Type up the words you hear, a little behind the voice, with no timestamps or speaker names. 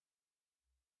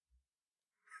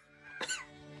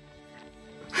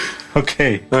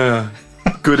Okay.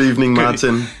 Good evening,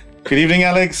 Martin. Good evening,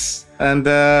 Alex. And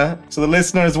to the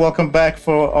listeners, welcome back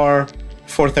for our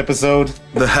 4th episode.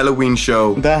 The Halloween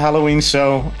show. The Halloween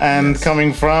show. And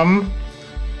coming from...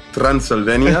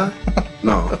 Transylvania?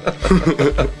 No.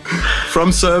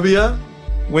 From Serbia?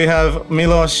 We have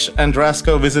Milos and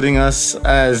Drasko visiting us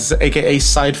as aka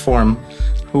Sideform,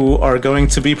 who are going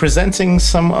to be presenting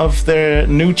some of their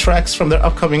new tracks from their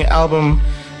upcoming album.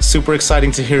 Super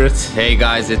exciting to hear it. Hey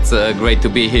guys, it's great to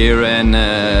be here and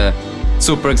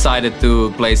super excited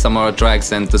to play some more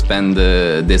tracks and to spend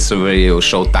this radio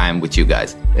show time with you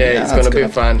guys. Yeah, it's gonna be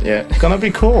fun. Yeah, gonna be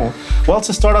cool. Well,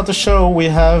 to start out the show, we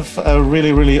have a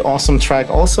really awesome track,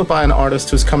 also by an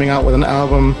artist who's coming out with an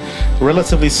album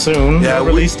relatively soon. Yeah, no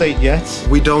release date yet.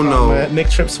 We don't know. Nick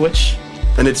Tripswitch.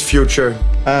 And it's future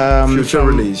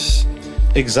release.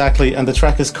 Exactly, and the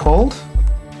track is called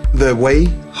The Way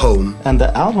Home. And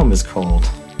the album is called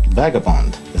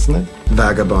Vagabond, isn't it?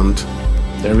 Vagabond.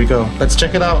 There we go. Let's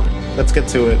check it out. Let's get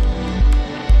to it.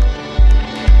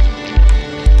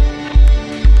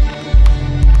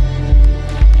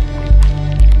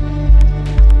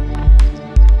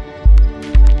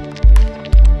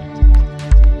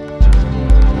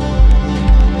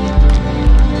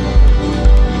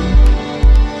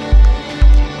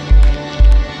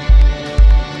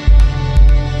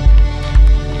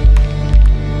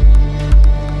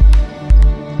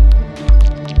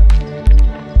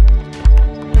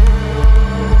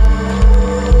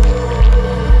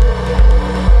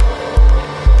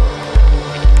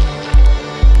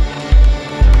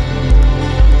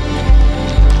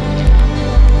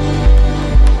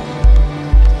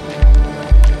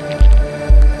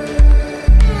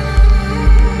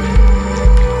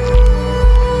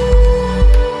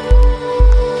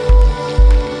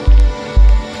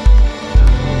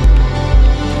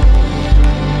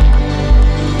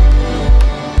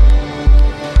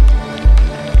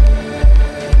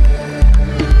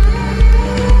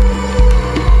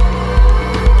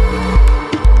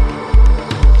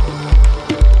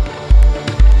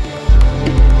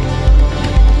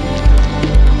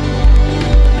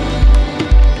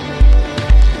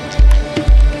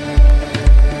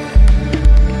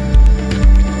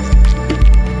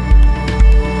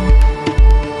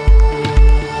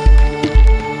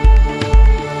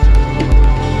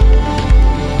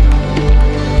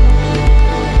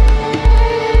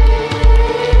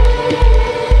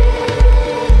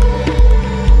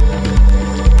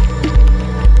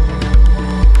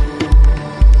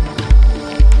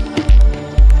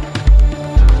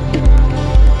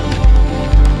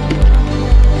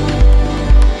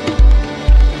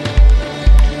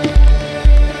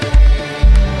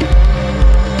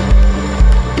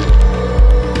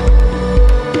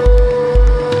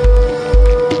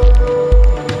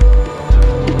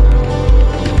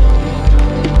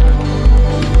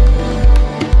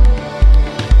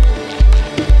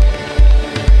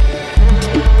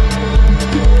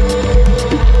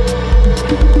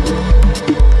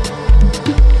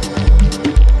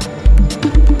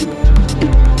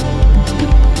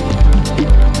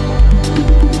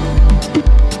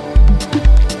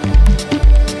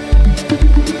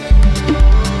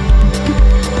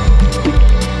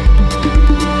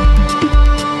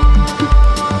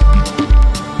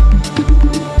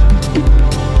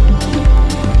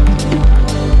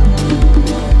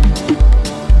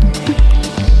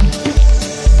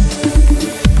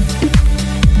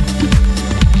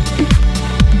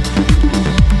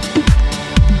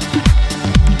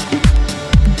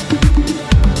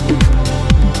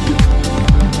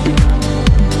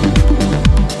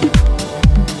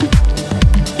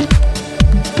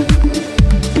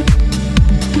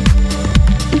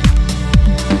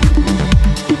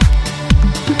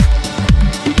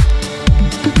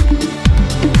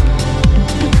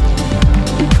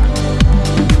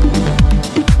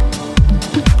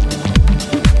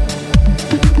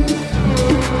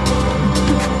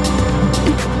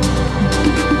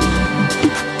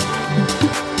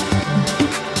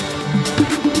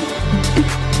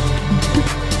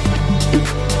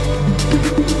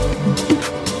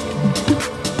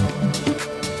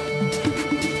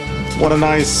 What a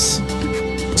nice,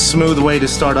 smooth way to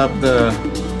start up the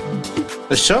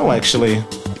show, actually.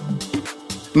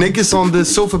 Nick is on the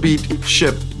Sofa Beat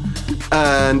ship.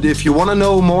 And if you want to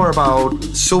know more about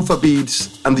Sofa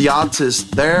Beats and the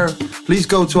artist there, please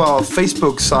go to our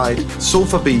Facebook site,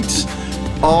 Sofa Beats,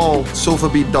 or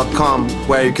sofabeat.com,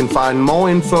 where you can find more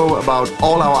info about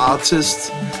all our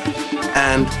artists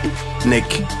and Nick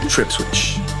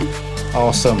Tripswitch.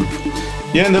 Awesome.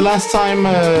 Yeah, and the last time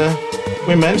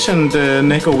we mentioned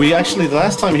Nico. We actually, the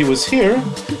last time he was here,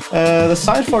 the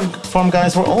Sideform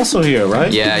guys were also here,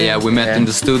 right? Yeah. We met in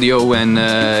the studio when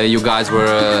you guys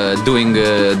were doing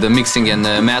the mixing and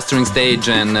mastering stage,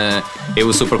 and it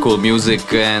was super cool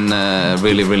music and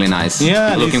really, really nice.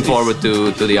 Yeah, looking forward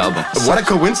to the album. What a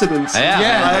coincidence!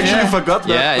 Yeah, I actually forgot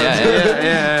that.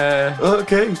 Yeah.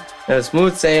 Okay.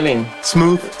 Smooth sailing.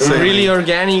 Smooth sailing. Really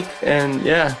organic, and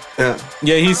Yeah.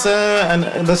 He's and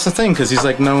that's the thing, because he's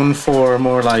like known for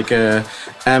more like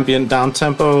ambient down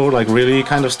tempo, like really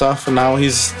kind of stuff, and now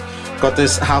he's got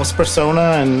this house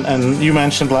persona. And you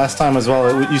mentioned last time as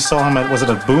well, you saw him at, was it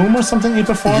a Boom or something he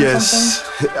performed? Yes,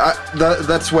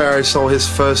 that's where I saw his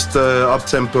first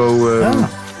up-tempo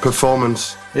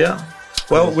performance. Yeah.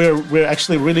 Well, we're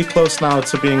actually really close now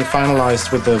to being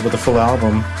finalized with the full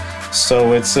album.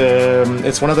 So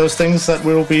it's one of those things that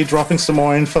we'll be dropping some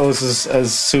more info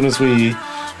as soon as we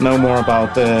know more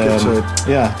about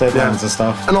deadlines and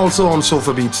stuff. And also on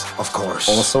Sofa Beats, of course.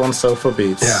 Also on Sofa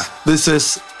Beats. Yeah. This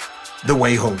is The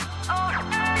Way Home.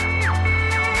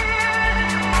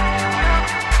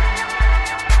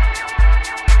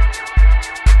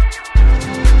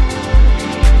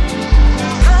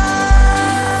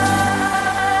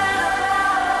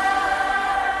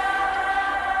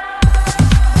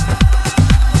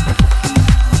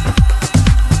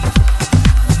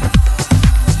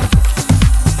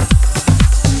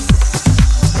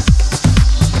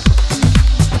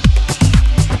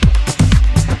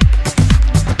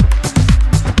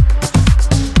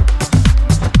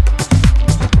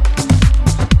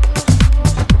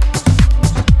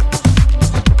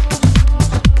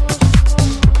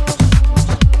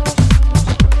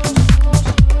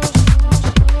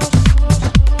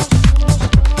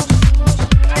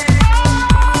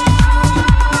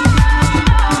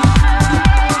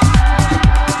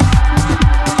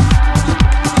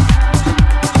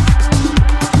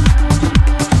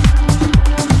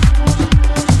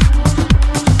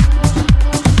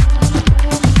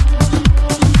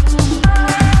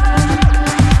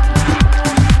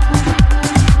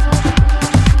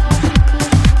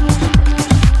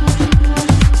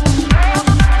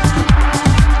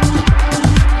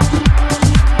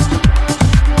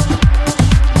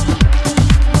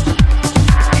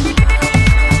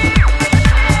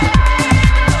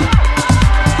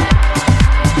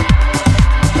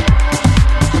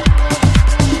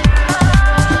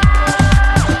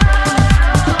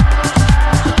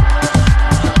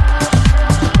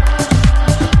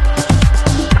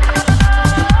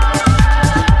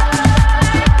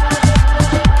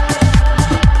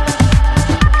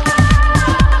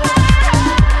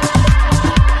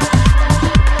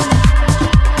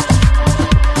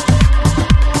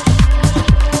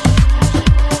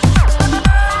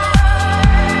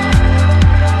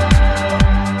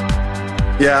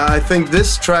 Yeah, I think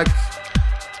this track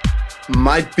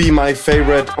might be my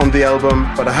favorite on the album,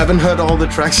 but I haven't heard all the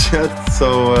tracks yet,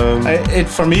 so...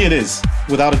 For me it is,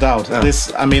 without a doubt. Yeah.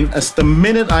 This, I mean, as the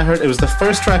minute I heard, it was the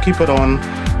first track he put on,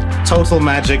 total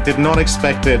magic, did not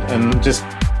expect it, and just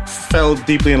fell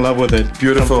deeply in love with it.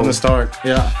 Beautiful. From the start,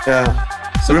 yeah.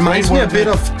 So reminds me a bit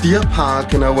of Deer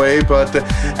Park in a way, but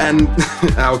and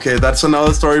okay, that's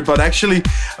another story. But actually,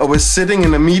 I was sitting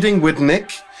in a meeting with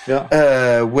Nick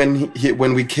when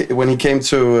he came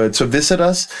to visit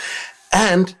us,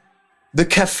 and the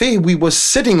cafe we were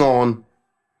sitting on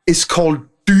is called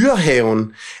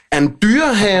Dyrehaven, and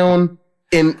Dyrehaven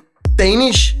in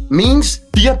Danish means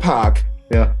deer park.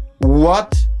 Yeah.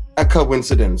 What a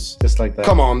coincidence. Just like that.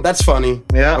 Come on, that's funny.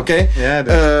 Yeah. Okay? Yeah, it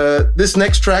is. This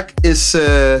next track is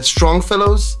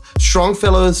Strongfellows.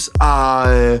 Strongfellows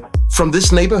are from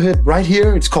this neighborhood right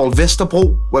here. It's called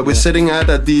Vesterbro, where we're sitting at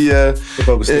the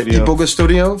Iboga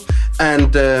studio.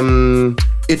 And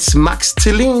it's Max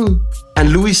Tillin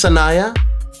and Louis Sanaya.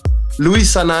 Louis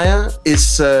Sanaya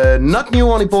is not new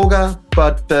on Iboga,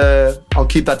 but I'll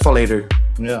keep that for later.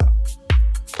 Yeah.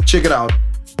 Check it out.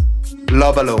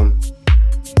 Love Alone.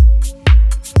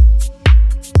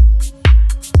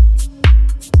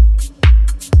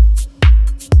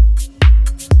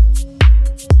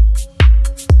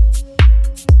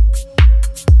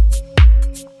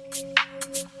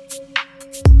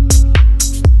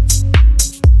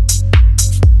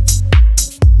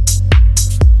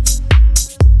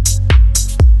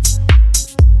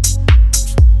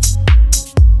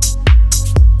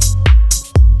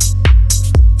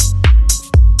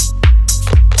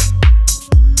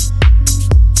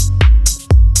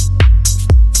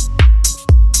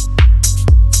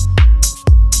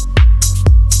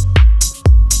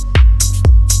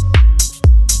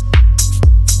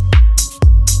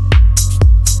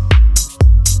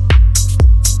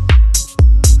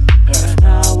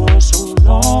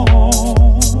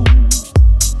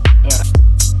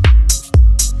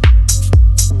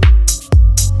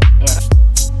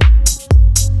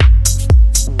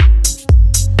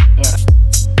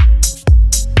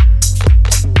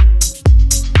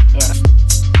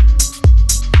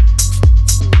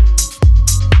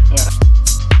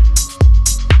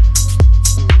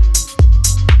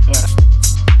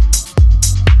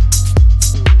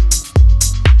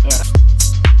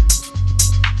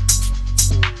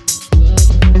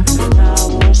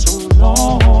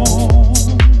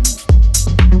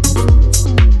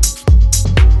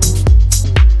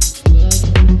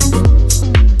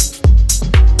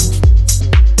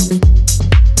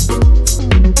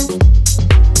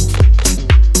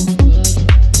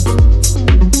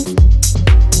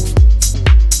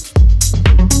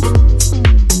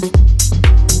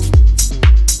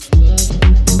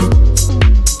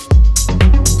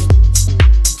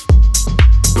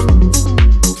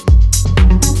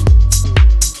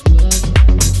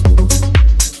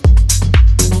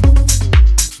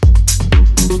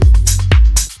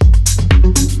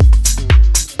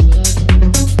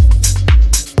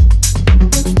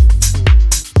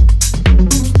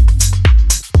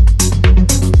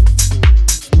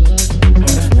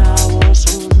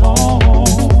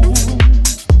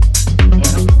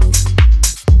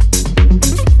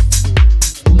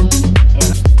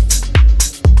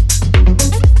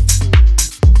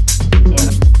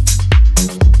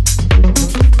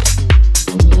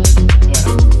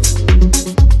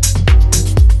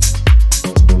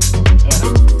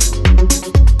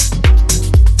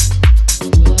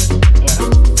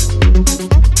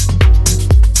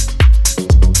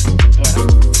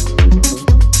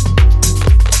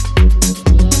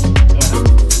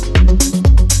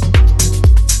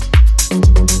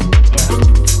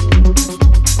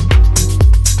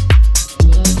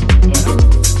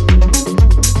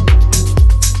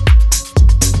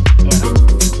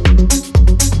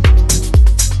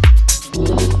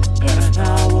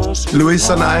 Luis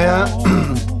Anaya,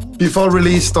 before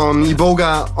released on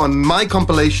Iboga on my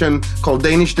compilation called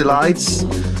Danish Delights.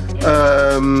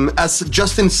 As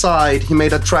Just Inside, he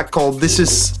made a track called This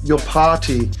Is Your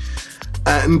Party.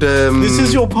 And This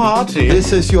is your party.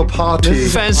 This is your party.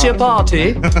 Fancy a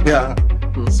party. Yeah.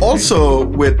 Also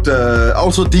with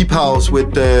also deep house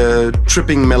with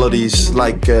tripping melodies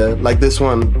like this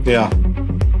one. Yeah.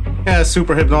 Yeah,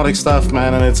 super hypnotic stuff,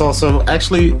 man, and it's also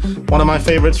actually one of my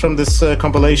favorites from this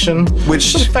compilation.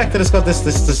 Which- the fact that it's got this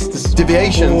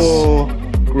Deviations. cool,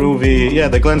 groovy,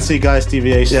 the Glen C Guys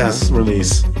Deviations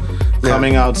release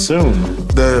coming out soon.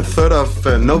 The 3rd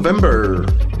of November.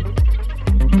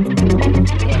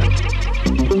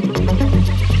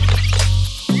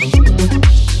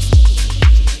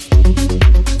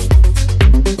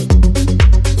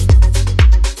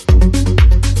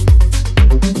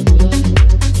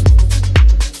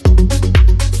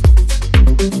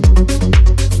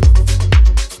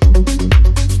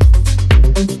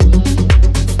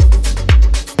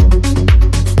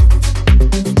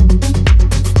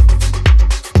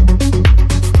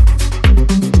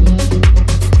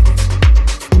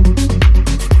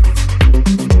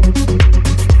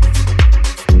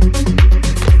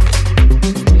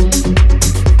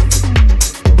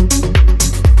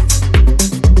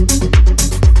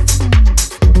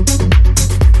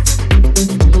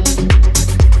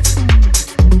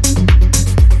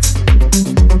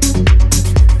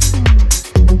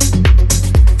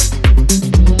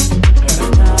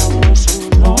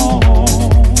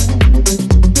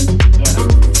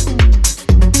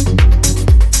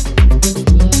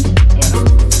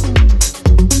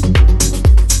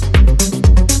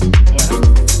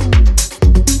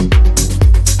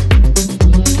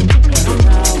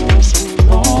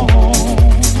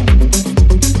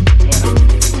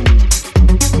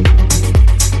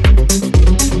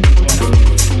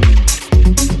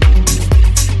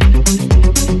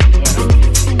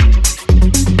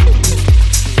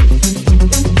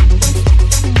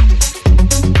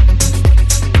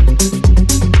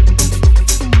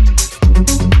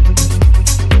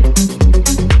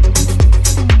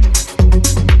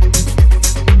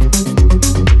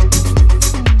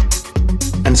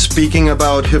 Speaking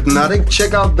about Hypnotic,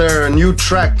 check out their new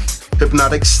track,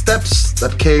 Hypnotic Steps,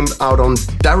 that came out on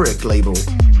Derek label.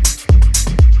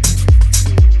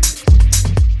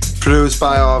 Produced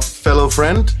by our fellow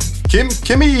friend,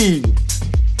 Kimmy.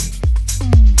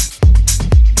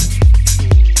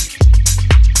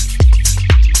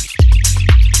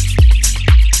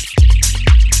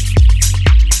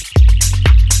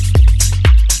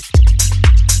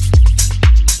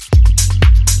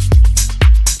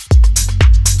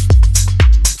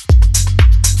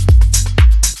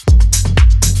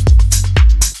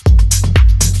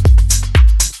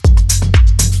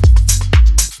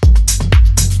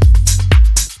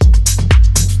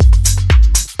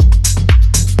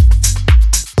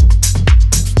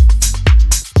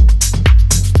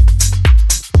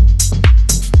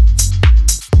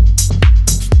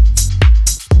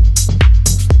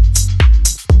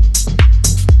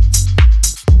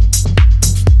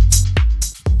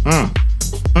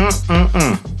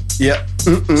 Yeah.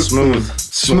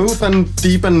 Smooth and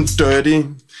deep and dirty.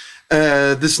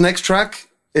 This next track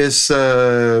is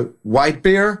White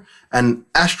Bear and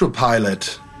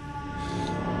Astropilot.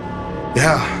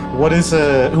 Yeah. What is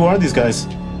who are these guys?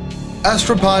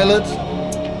 Astropilot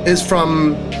is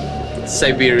from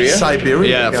Siberia.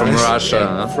 Yeah, from guys.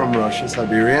 Russia. From Russia,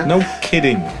 Siberia. No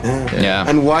kidding. Yeah.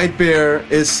 And White Bear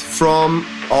is from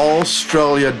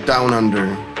Australia down under.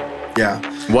 Yeah.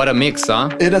 What a mix, huh?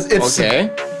 It's Okay.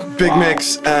 a big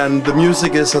mix, and the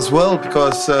music is as well,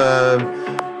 because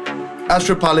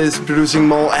Astropilot is producing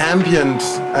more ambient,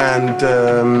 and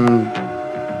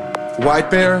White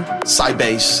Bear,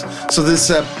 Sybase. So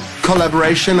this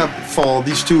collaboration for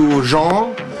these two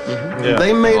genres, Yeah.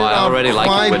 they made Oh, it I out already like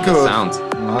quite it with good. the sound.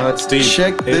 It's deep.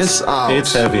 Check this out.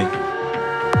 It's heavy.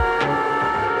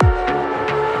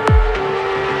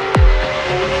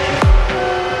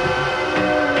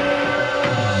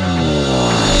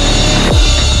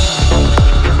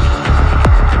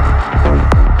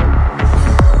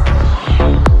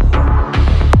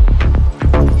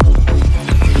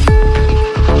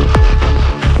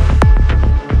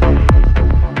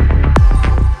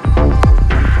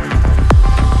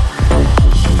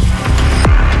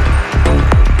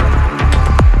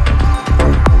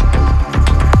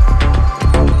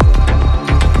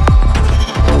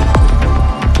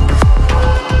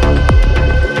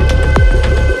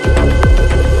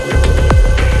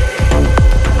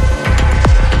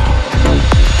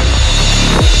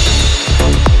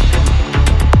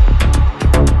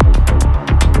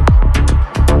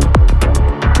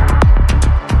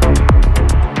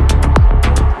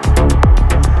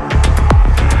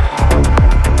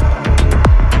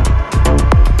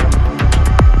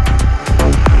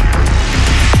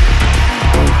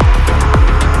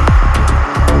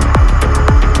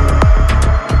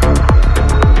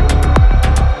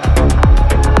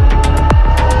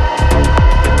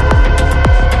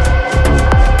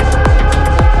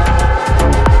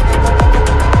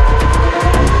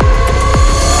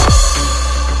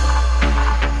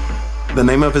 The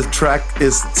name of his track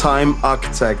is Time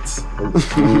Architect.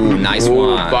 Ooh, nice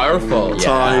one. Powerful.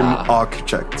 Time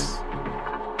Architect.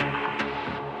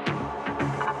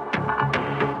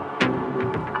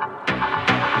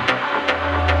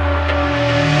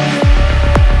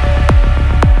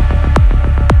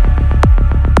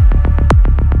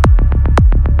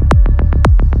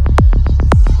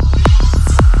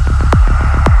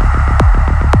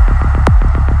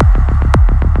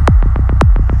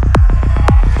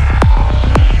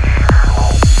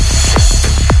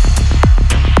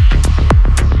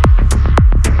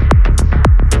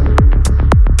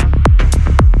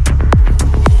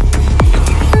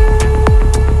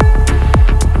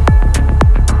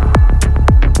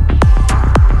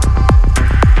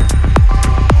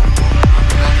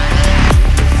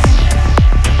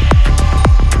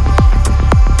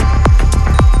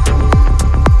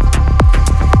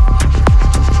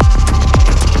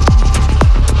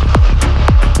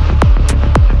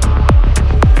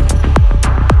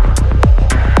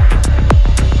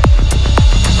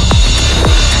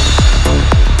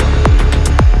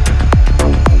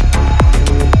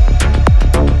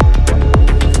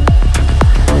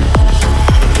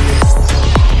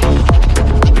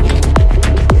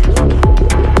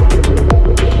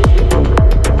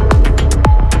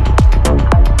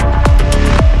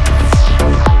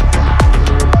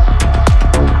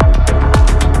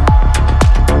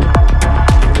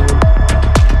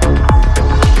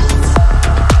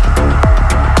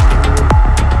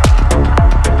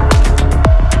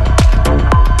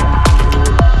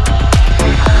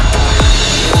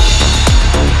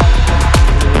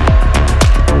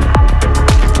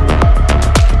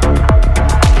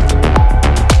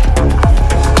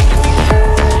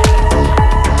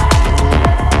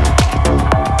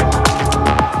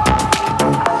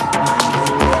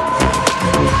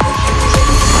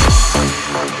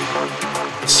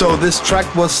 So this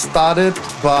track was started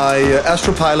by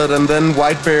Astropilot, and then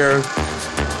White Bear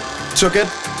took it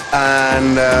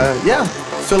and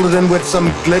filled it in with some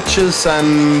glitches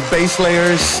and bass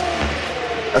layers,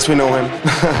 as we know him.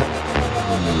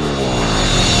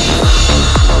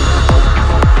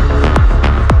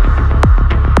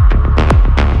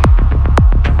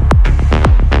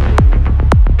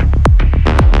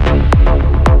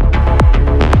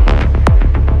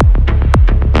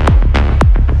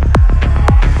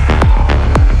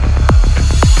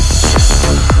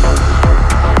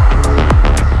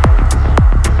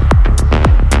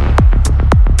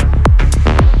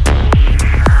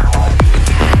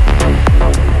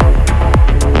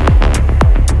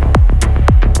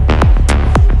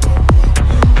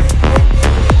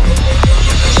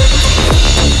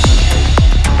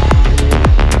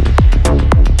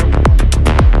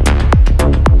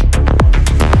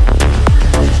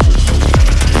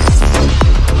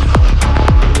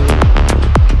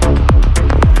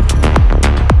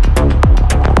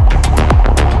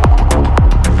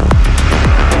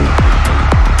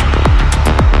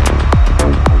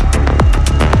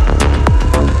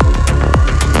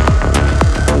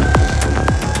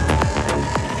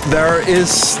 There is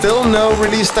still no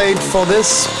release date for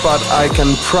this, but I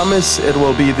can promise it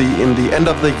will be in the end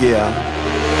of the year.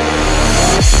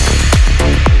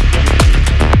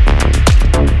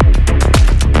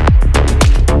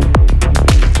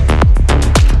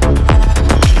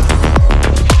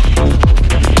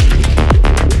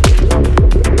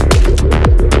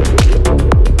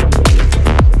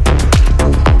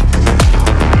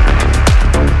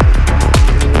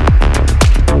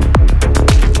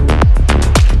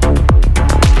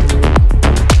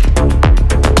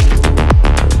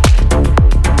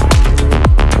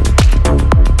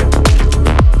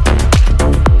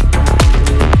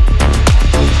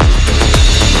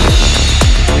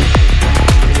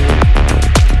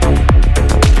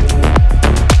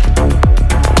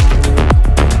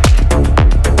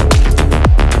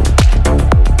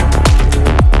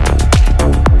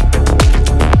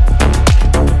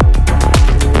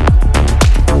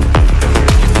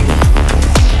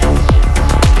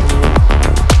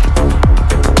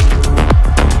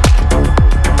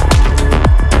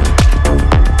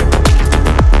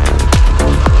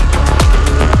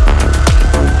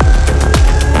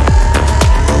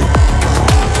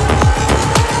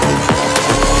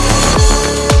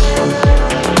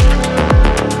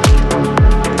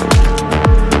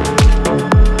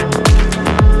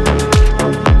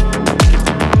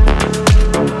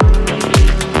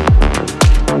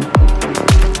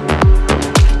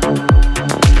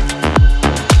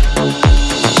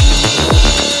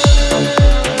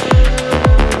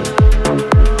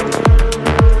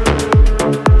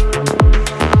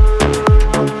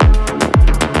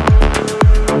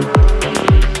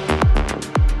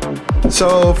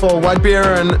 So for White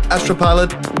Bear and Astro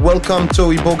Pilot, welcome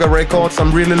to Iboga Records.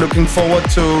 I'm really looking forward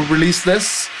to release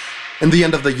this in the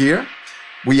end of the year.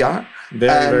 We are.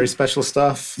 Very special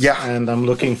stuff. Yeah. And I'm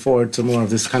looking forward to more of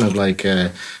this kind of like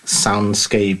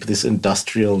soundscape, this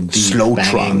industrial deep slow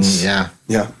banging. trance. Yeah.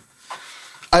 Yeah.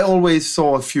 I always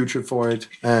saw a future for it.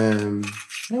 Yeah,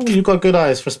 well, you've got good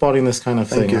eyes for spotting this kind of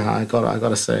thing. you. I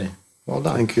gotta say. Well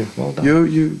done. Thank you. Well done.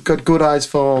 You got good eyes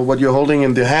for what you're holding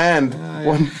in the hand.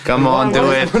 Come on,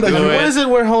 do it. What is it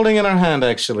we're holding in our hand?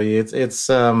 Actually, it's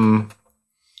time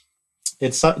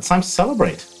to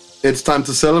celebrate. It's time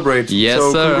to celebrate. Yes,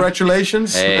 so sir.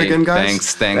 Congratulations Hey, again,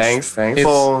 guys. Thanks.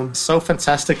 It's so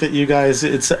fantastic that you guys.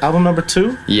 It's album number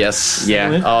 2. Yes,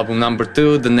 Yeah. album number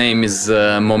 2. The name is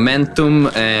Momentum,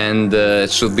 and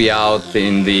it should be out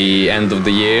in the end of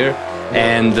the year.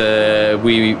 And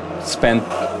we spent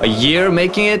a year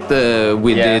making it.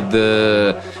 We did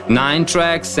 9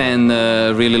 tracks, and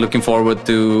really looking forward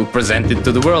to present it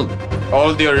to the world.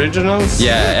 All the originals.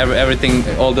 Yeah, everything.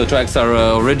 All the tracks are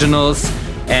originals,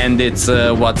 and it's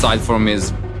what Sideform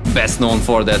is best known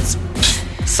for. That's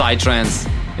psytrance.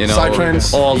 You know,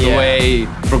 Psytrance. all the Yeah. way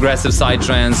progressive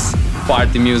psytrance,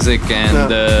 party music,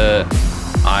 and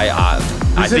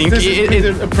I think this is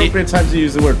the appropriate time to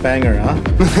use the word banger, huh?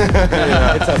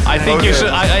 I think you should.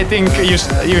 I think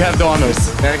you have the honors.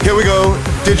 Here we go.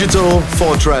 Digital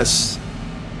Fortress.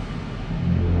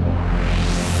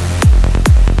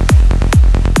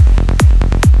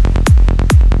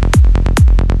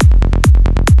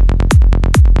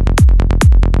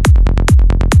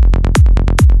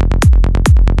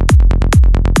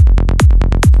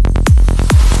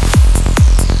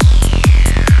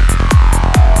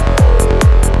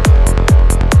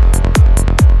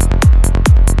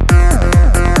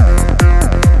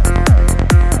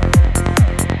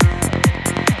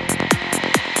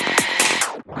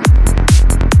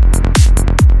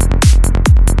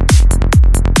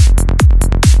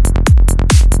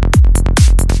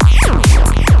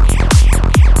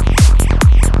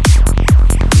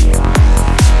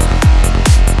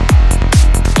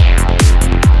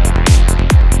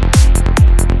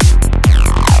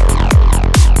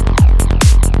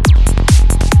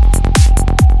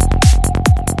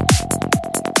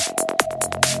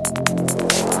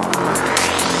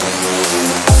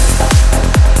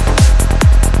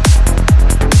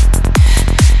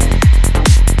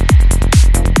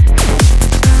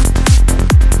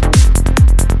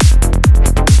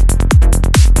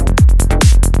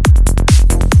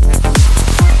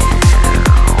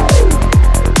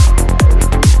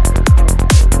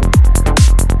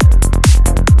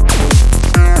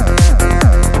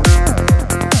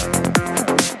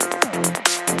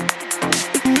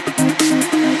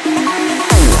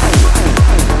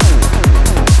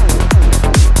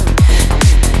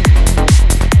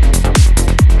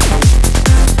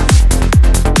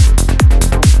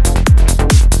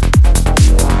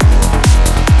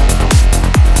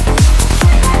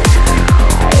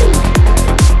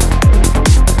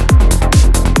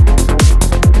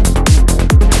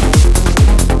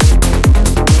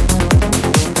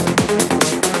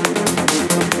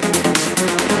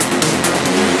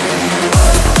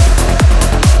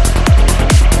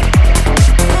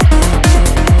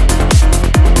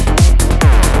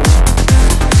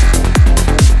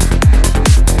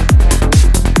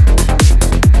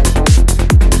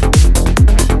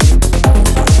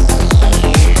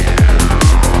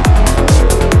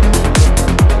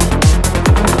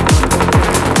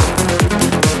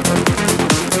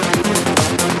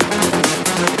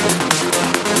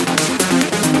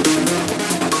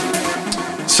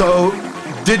 So,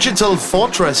 Digital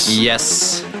Fortress.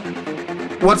 Yes.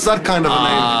 What's that kind of a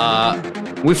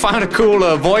name? We found a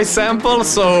cool voice sample,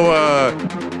 so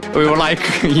we were like,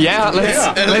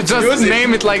 let's just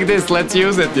name it like this. Let's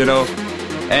use it, you know.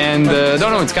 And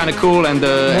don't know, it's kind of cool. And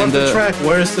the track.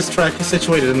 Where is this track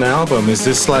situated in the album? Is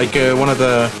this like one of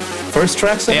the first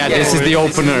tracks? This is the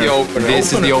opener.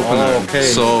 This is the opener. Oh, okay.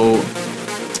 So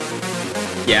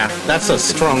yeah, that's a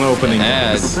strong opening.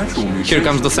 Here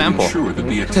comes the sample. Sure that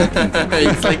the attack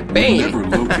It's like pain. never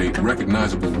locate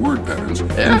recognizable word patterns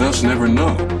and thus never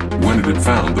know when it had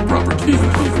found the proper key.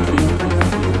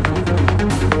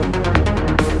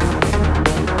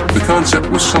 The concept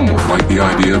was somewhat like the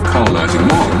idea of colonizing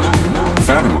Mars,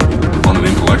 fathomable on an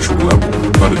intellectual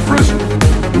level, but at present,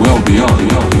 well beyond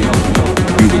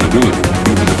human ability.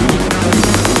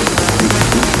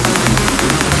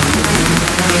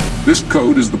 This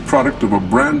code is the product of a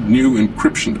brand new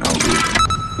encryption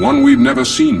algorithm, one we've never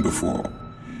seen before.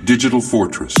 Digital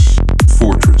Fortress,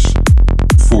 Fortress,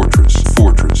 Fortress,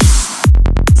 Fortress,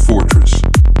 Fortress,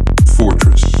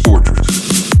 Fortress,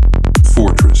 Fortress,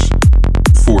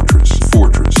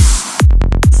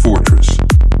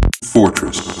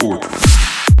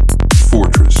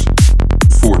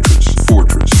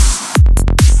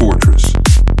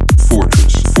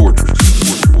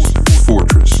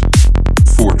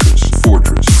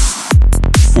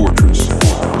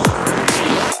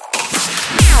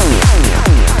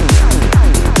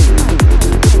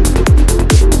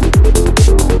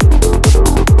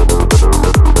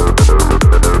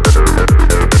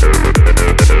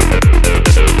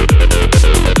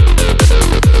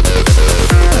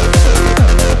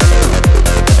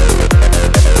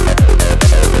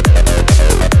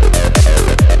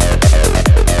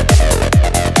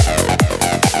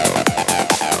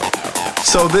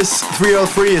 this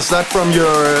 303, is that from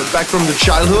your back from the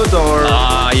childhood or?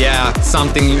 Yeah,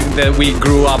 something that we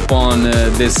grew up on,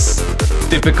 this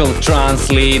typical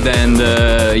trance lead, and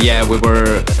yeah, we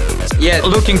were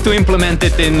looking to implement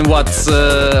it in what's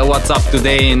up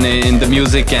today in the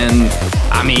music. And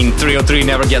I mean, 303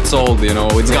 never gets old, you know.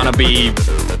 It's gonna be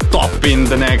top in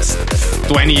the next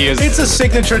 20 years. It's a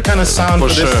signature kind of sound for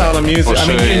this style of music. I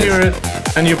mean, you hear it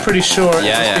and you're pretty sure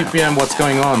it's BPM what's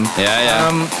going on.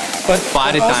 But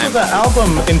Party also time. the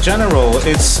album in general,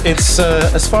 it's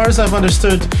as far as I've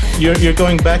understood, you're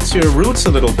going back to your roots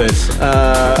a little bit.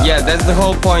 Yeah, that's the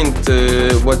whole point.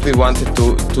 What we wanted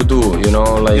to do, you know,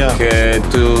 like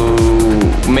to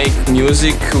make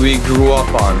music we grew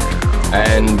up on,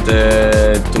 and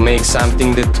to make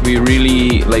something that we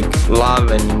really like love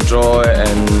and enjoy,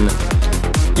 and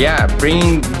yeah,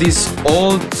 bringing this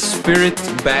old spirit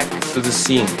back to the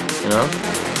scene, you know.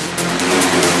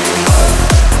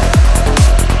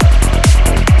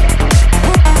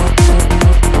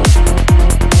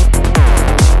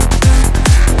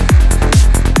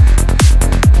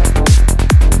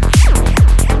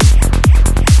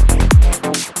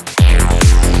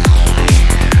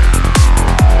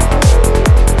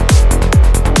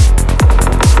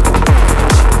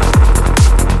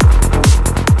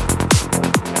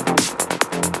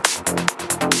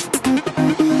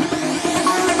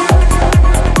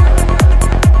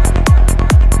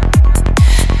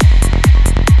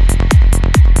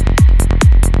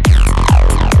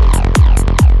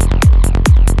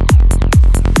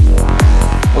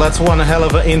 That's one hell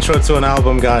of an intro to an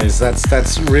album, guys.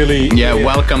 That's really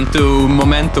Welcome to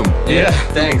Momentum. Yeah,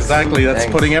 thanks. Exactly. That's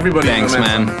putting everybody. Thanks, in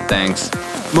momentum. man. Thanks.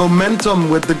 Momentum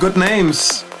with the good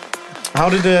names. How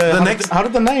did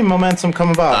the name Momentum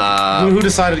come about? Who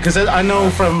decided? Because I know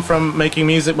from making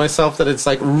music myself that it's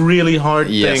like really hard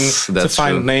thing to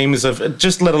find names of,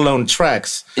 just let alone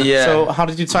tracks. Yeah. So how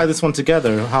did you tie this one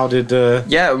together? How did?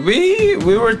 Yeah, we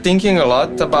were thinking a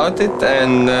lot about it,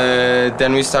 and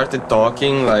then we started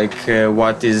talking like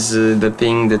what is the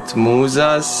thing that moves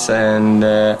us, and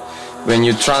when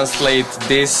you translate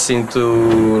this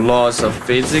into laws of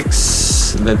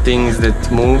physics, the things that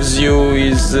moves you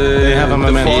is they have a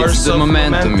momentum. It's the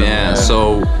momentum, yeah.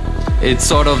 So it's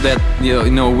sort of that, you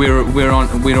know, we're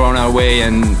on our way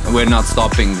and we're not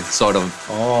stopping, sort of.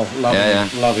 Oh,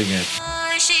 loving it.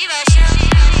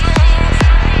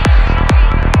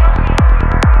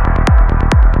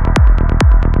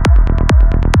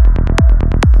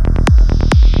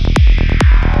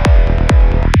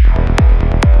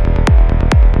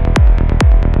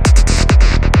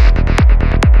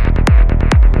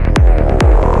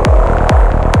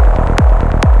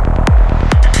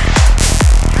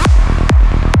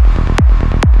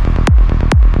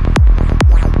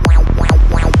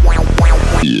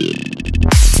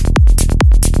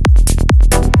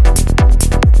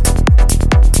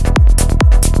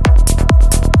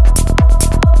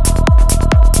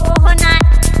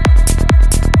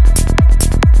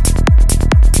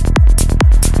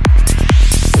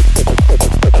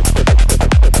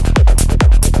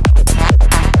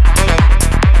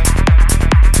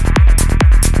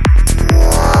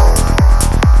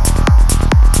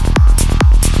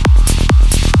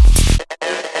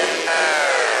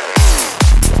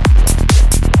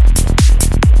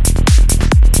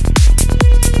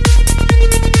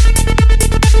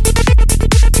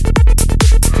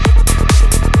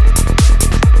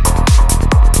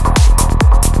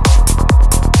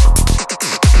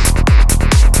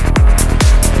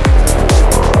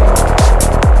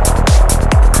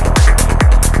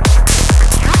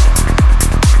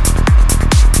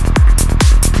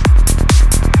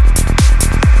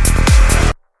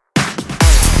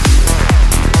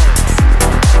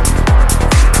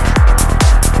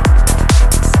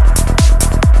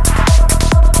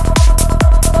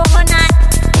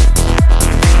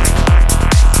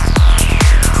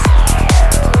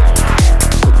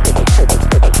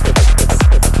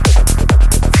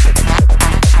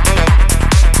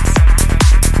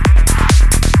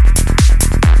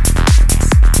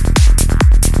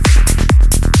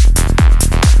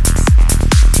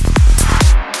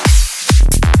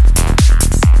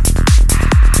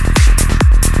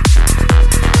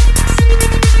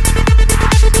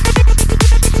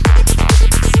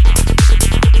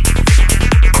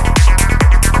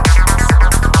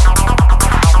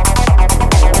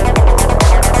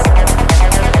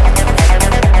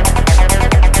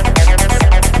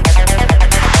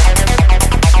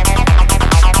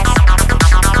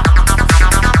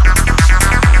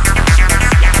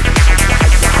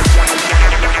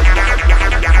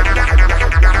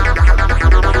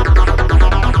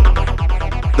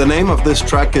 The name of this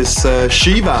track is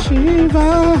Shiva.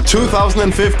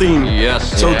 2015.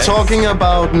 Yes. So yes. talking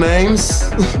about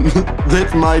names,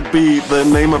 that might be the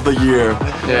name of the year.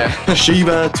 Yeah.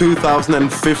 Shiva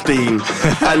 2015.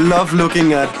 I love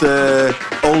looking at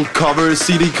old covers,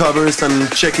 CD covers, and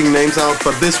checking names out,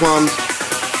 but this one,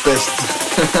 best.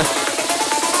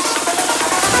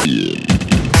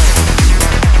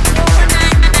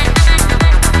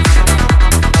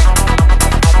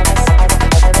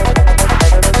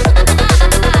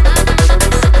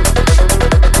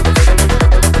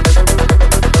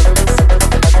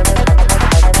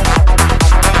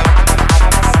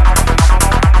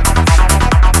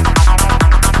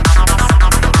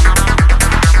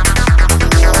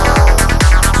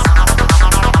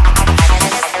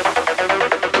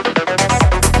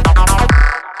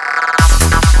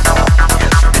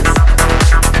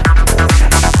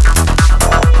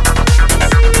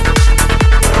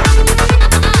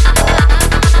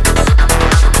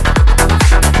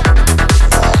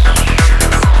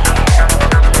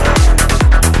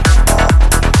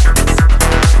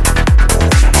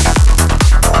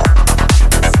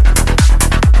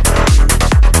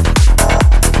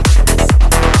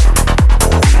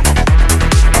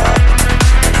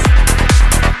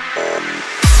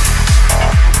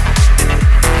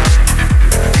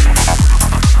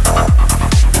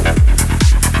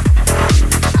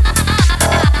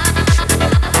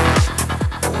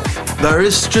 There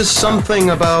is just something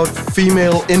about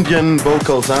female Indian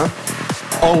vocals, huh?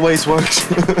 Always works.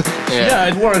 Yeah,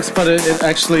 it works, but it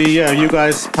actually, you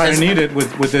guys pioneered it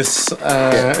with this in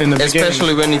the beginning.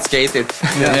 Especially when it's gated.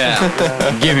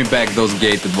 Yeah. Give me back those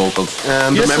gated vocals.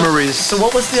 And Yeah, the memories. So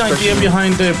what was the idea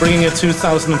behind bringing a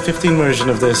 2015 version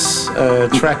of this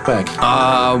track back?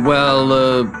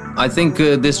 I think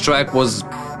this track was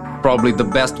probably the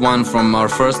best one from our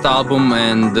first album,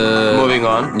 and Moving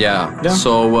on. Yeah. Yeah.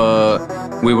 So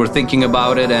we were thinking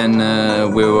about it,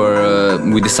 and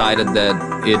we decided that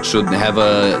it should have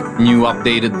a new,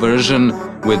 updated version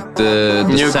with the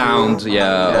New sound,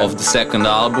 of the second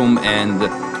album, and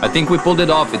I think we pulled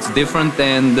it off. It's different,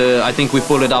 and I think we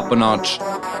pulled it up a notch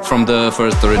from the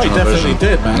first original You definitely version.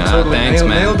 did, man. Yeah, Totally thanks, man.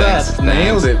 Nailed Thanks, that.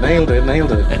 thanks.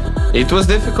 Nailed it. It was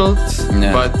difficult,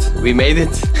 Yeah. but we made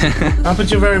it.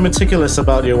 But you're very meticulous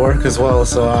about your work as well.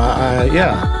 So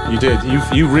yeah, you did.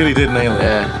 You really did nail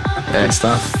it. Good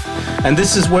stuff. And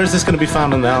where's this going to be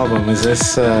found on the album? Is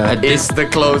this? It's the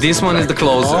close. This one is the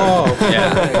closer. Oh,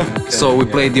 Yeah. okay. So we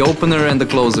played the opener and the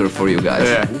closer for you guys.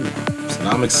 Yeah. So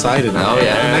now I'm excited. Oh,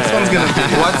 yeah. The next one's gonna be.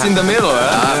 What's in the middle?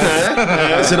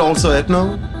 Huh? Is it also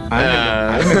ethno?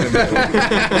 I'm in the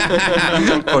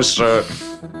middle. For sure.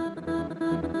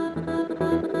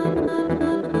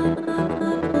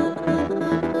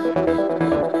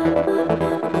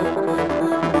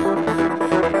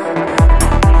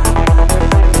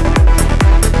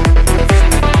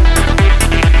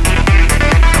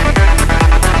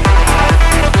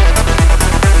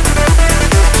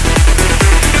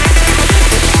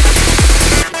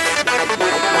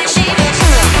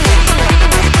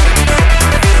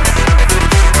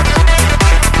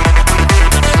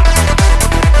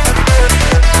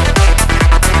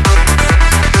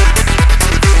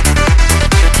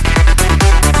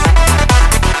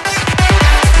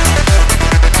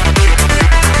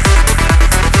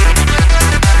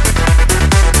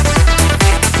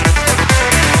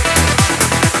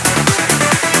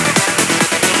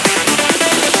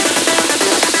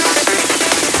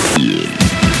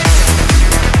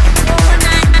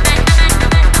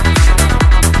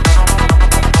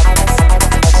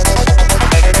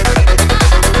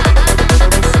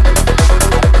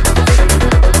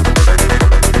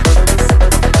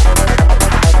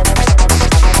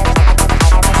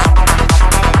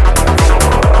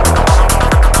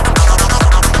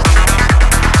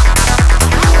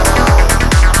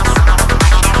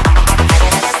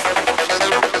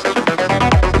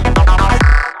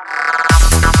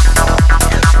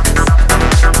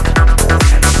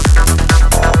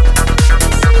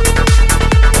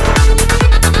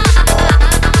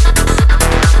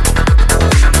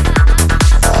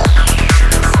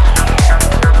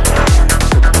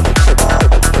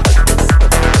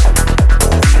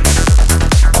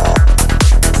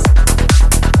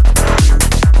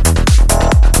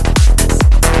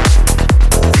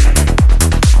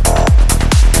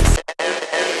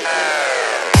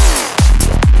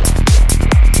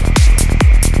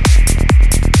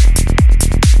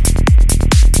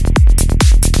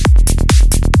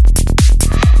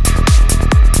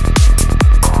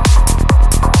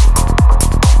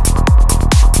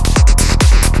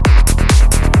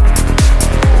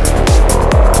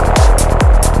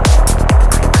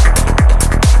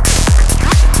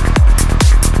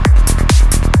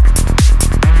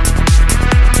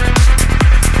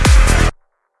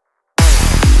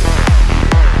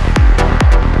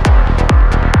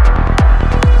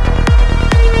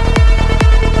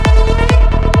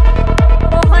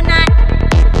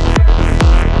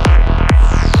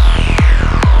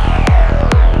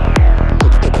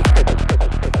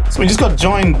 We just got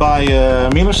joined by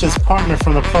Milos's partner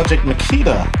from the project,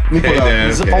 Nikita. Nicola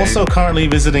is also currently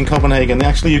visiting Copenhagen.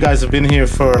 Actually, you guys have been here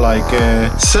for like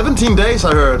 17 days,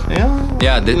 I heard.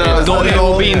 Yeah, it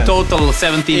will be in total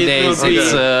 17 days.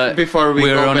 It's, before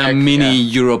we're on a mini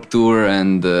Europe tour,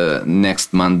 and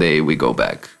next Monday we go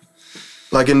back.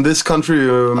 Like in this country,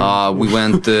 we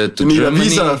went to you need Germany. a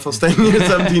visa for staying here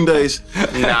 17 days.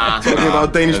 Nah, Talking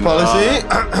about Danish policy.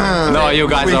 No, you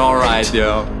guys are all right,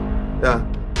 yo. Yeah.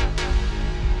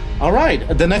 All right.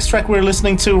 The next track we're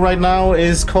listening to right now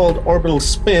is called Orbital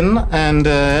Spin, and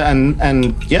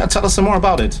yeah, tell us some more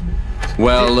about it.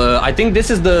 Well, I think this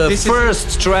is the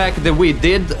first track that we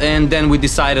did, and then we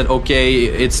decided, okay,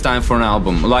 it's time for an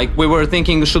album. Like, we were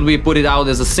thinking, should we put it out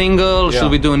as a single? Should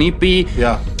we do an EP?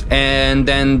 Yeah. And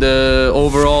then the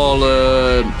overall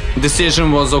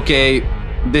decision was, okay,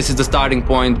 this is the starting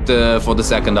point for the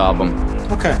second album.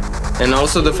 Okay. And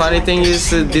also the funny thing is,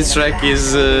 this track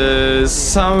is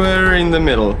somewhere in the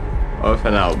middle of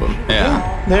an album.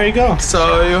 Yeah. There you go.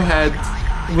 So you had...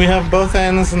 We have both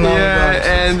ends and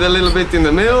and a little bit in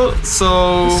the middle,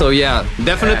 So yeah,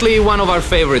 definitely one of our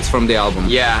favorites from the album.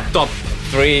 Yeah. Top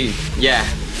 3. Yeah,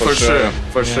 for sure.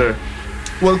 For sure.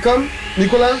 Welcome,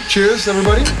 Nicola. Cheers,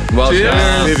 everybody. Well,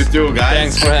 Cheers. Leave it to you, guys.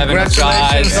 thanks for having us,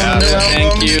 guys. Congratulations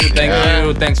on the new Thank album.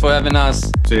 you. Thanks for having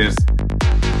us. Cheers.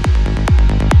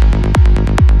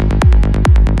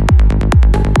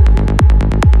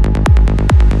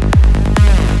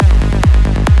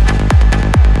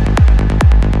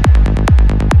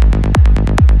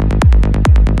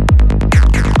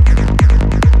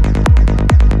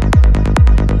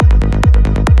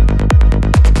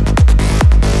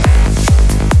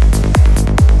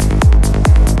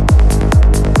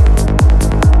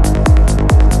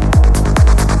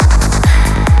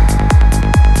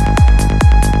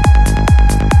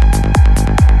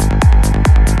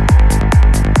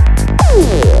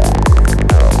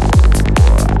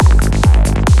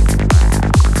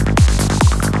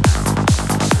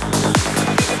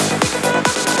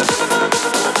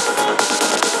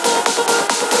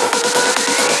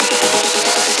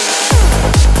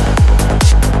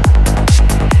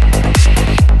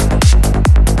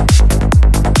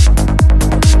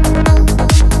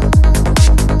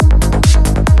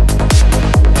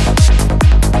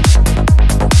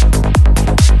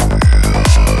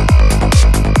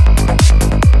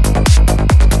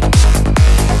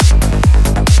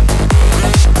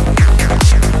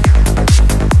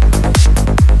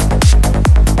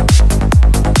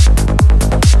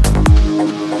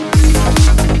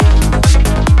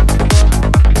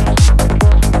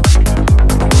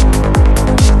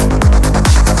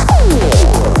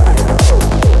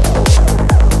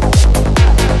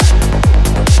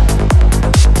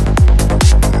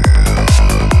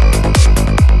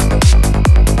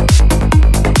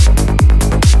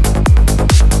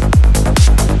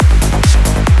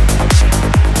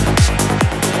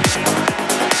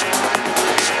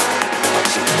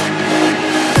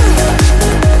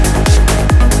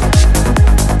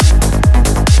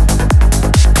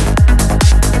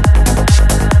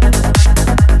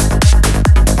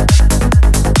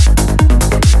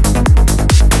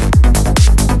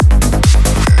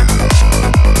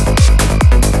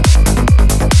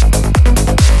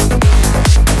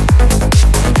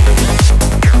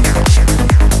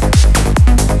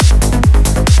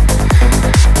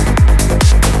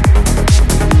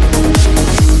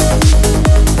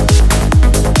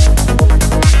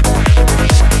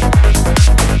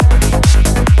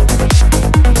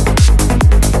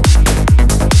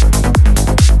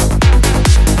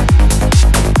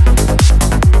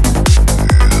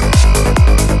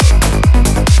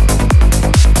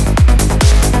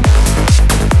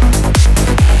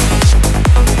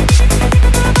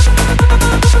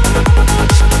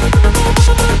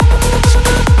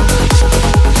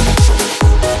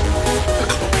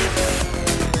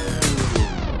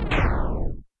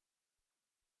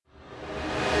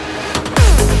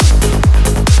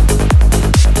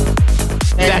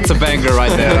 That's a banger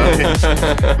right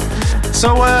there.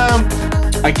 So,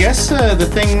 I guess the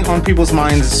thing on people's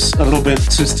minds a little bit,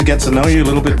 just to get to know you a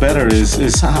little bit better,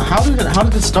 is how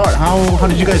did it start? How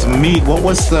did you guys meet? What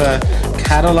was the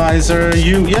catalyzer?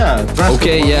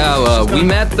 Okay, we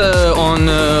met on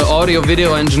audio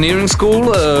video engineering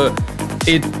school.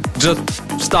 It just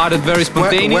started very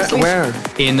spontaneously. Where?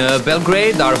 In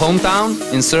Belgrade, our hometown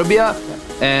in Serbia.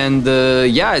 And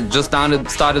it just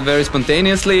started very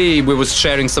spontaneously. We was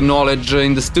sharing some knowledge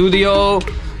in the studio,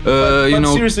 But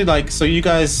seriously, like, so you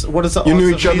guys, what is the You odds knew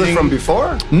of each other meeting- from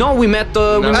before? No, we met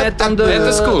on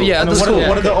the school. Yeah, at the What school.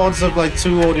 are the odds of like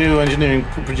two audio engineering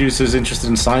producers interested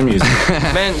in psy music?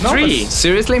 Man, three.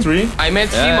 Seriously? Three? I met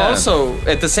him Yeah. also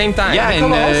at the same time. Yeah, in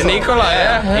Nicola,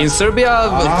 yeah. in Serbia,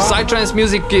 psytrance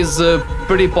music is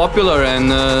pretty popular, and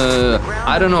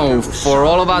I don't know. For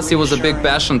all of us, it was a big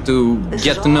passion to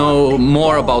get to know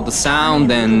more about the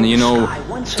sound, and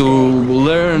to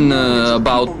learn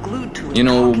about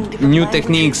new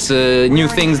techniques, new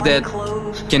things that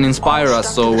can inspire us.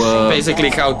 So Basically,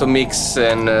 how to mix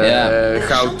and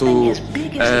how to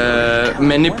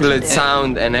manipulate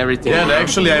sound and everything. Yeah,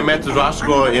 actually, I met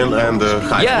Rasko in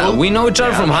high yeah, school. we know each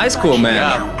other from high school, man.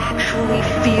 Actually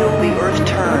feel the earth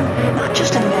turn, not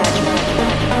just imagine it.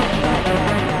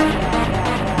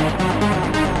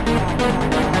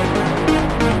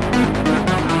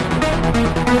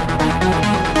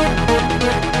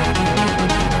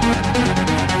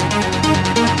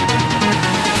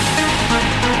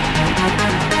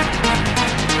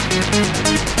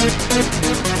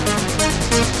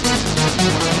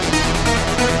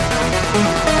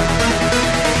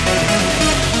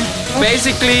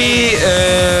 Basically,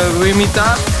 we meet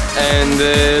up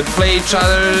and play each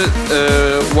other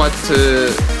what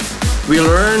we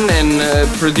learn and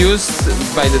produce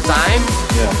by the time.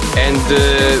 Yeah.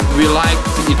 And we liked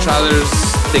each other's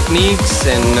techniques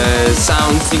and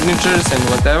sound signatures and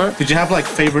whatever. Did you have like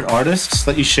favorite artists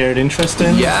that you shared interest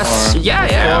in? Yes. Or-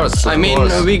 Yeah. I mean,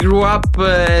 we grew up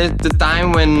at the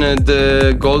time when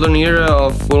the golden era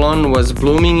of Full-On was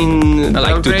blooming in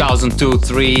Like Belgrade. 2002,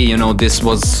 3, this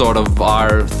was sort of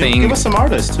our thing. Give us some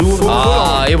artists. Who?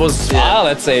 It was,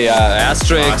 let's say,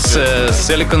 Asterix,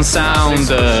 Silicon Sound.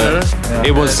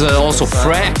 It was also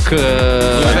Freck.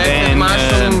 Infected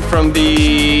Mushroom from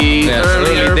the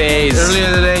early days.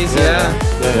 Earlier days, yeah.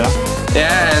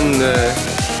 Yeah. And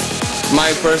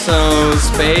my personal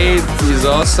spade is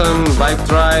awesome. Vibe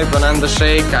Tribe, Ananda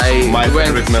Shake. My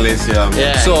favorite Malaysia.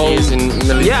 Yeah, So, he's in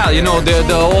Malaysia. yeah,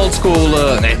 the old school,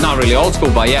 not really old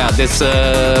school, but yeah, this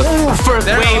first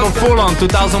They're wave of also- Full-On,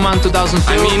 2001,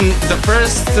 2002. I mean, the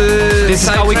first. this is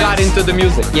how we got into the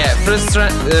music. Yeah, first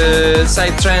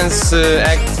side trance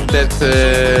act that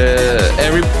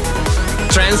every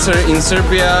trancer in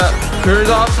Serbia heard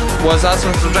of was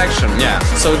Astral Projection. Yeah.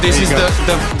 So this There is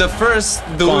you the first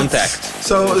dude. Contact.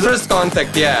 So First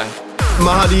contact, yeah.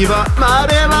 Mahadeva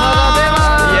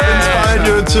Yeah. inspired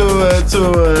you to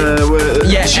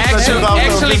Yeah,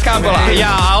 actually Kabbalah.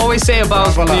 Yeah, I always say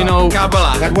about, Kabbalah.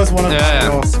 Kabbalah. That was one of Yeah. my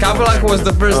girls. Kabbalah was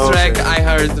the first track I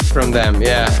heard from them,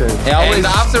 yeah. And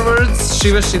afterwards,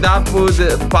 Shiva Shidapu,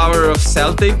 the Power of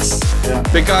Celtics, Yeah.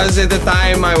 because at the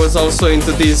time I was also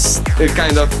into this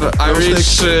kind of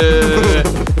Irish.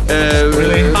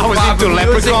 Really? I was pop into music,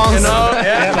 leprechauns. you know?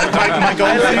 Yeah, like my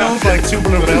Goldfields, like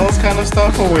Tubular Bells kind of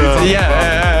stuff. Or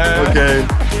Yeah. Okay.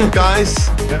 Guys,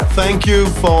 thank you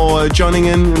for joining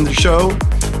in the show.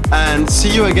 And see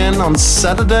you again on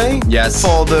Saturday. Yes.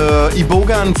 For the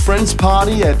Iboga and Friends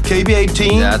party at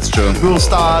KB18. That's true. We'll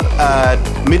start at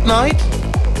midnight.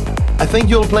 I think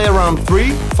you'll play around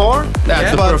 3, 4.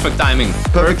 That's the But perfect timing.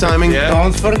 perfect timing. Yeah.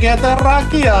 Don't forget the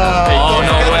Rakia. Oh,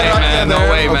 no way, man. No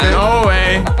way, Okay. man. No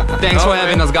way. Thanks No for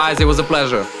having way. us, guys. It was a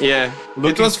pleasure. Yeah.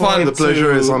 Looking It was fun. forward The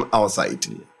pleasure to- is on our side.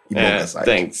 Yeah, Iboga side.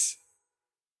 thanks.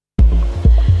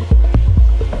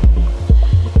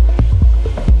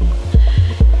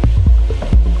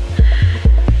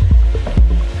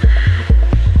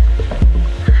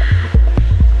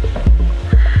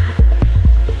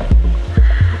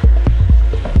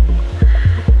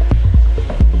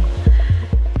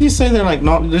 You say they're like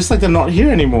not, just like they're not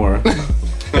here anymore. They've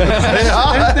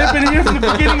been here from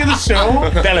the beginning of the show.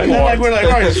 And then, like, we're like,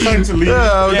 all right, it's time to leave.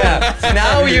 Yeah.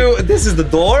 Now this is the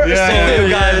door, Yeah, you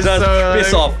guys just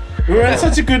piss off. We were in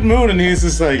such a good mood, and he's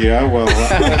just like, yeah, well,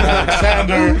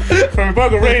 Alexander from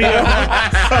Iboga Radio.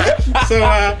 so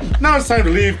now it's time to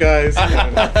leave, guys.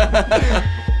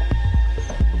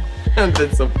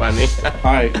 That's so funny.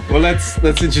 All right, well, let's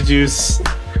introduce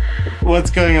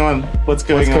what's going on. What's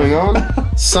going on?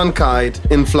 Sunkite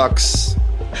Influx.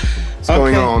 What's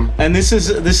going on? And this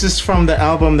is from the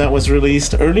album that was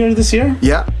released earlier this year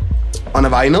Yeah. On a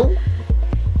vinyl.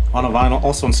 on a vinyl,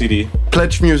 also on CD,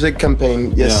 Pledge Music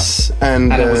campaign. Yes.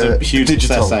 and it was a huge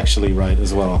digital. success, actually, right,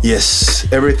 as well. Yes.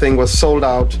 Everything was sold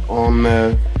out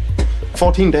on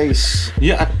 14 days.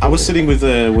 Yeah, I was sitting with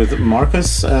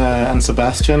Marcus and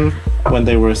Sebastian when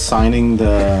they were signing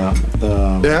the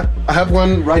Yeah. I have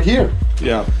one right here.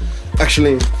 yeah.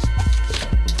 Actually.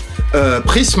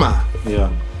 Prisma. Yeah.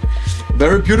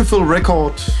 Very beautiful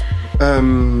record.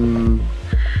 And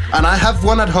I have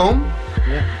one at home.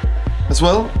 Yeah. as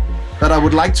well that I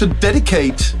would like to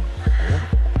dedicate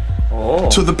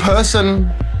to the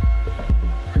person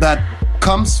that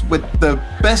comes with the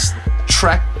best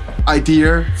track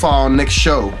idea for our next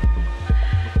show.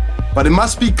 But it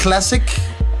must be classic.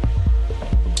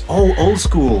 Oh, old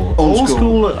school. Old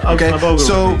school. Okay. Iboga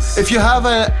So release. if you have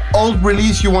an old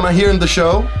release you want to hear in the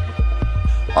show,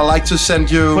 I'd like to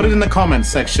send you. Put it in the comments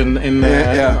section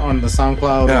on the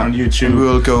SoundCloud or on YouTube. And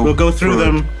we'll go through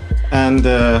them, and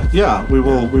we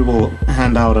will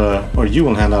hand out or you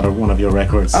will hand out one of your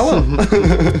records. I will.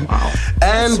 Wow.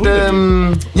 And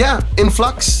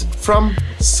Influx from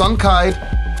Sunkite,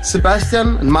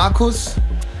 Sebastian and Marcus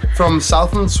from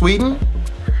southern Sweden.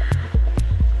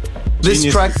 This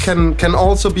Geniuses. track can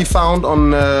also be found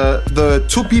on the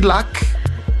Tupilak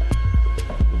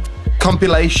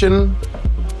compilation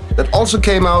that also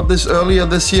came out earlier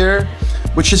this year,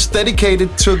 which is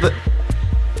dedicated to the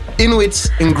Inuits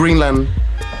in Greenland.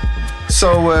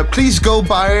 So please go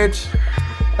buy it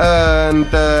and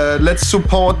let's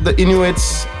support the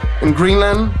Inuits in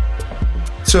Greenland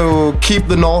to keep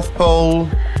the North Pole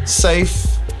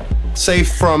safe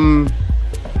from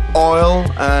oil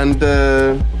and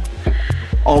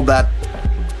all that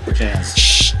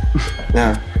Jazz.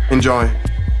 Yeah, enjoy.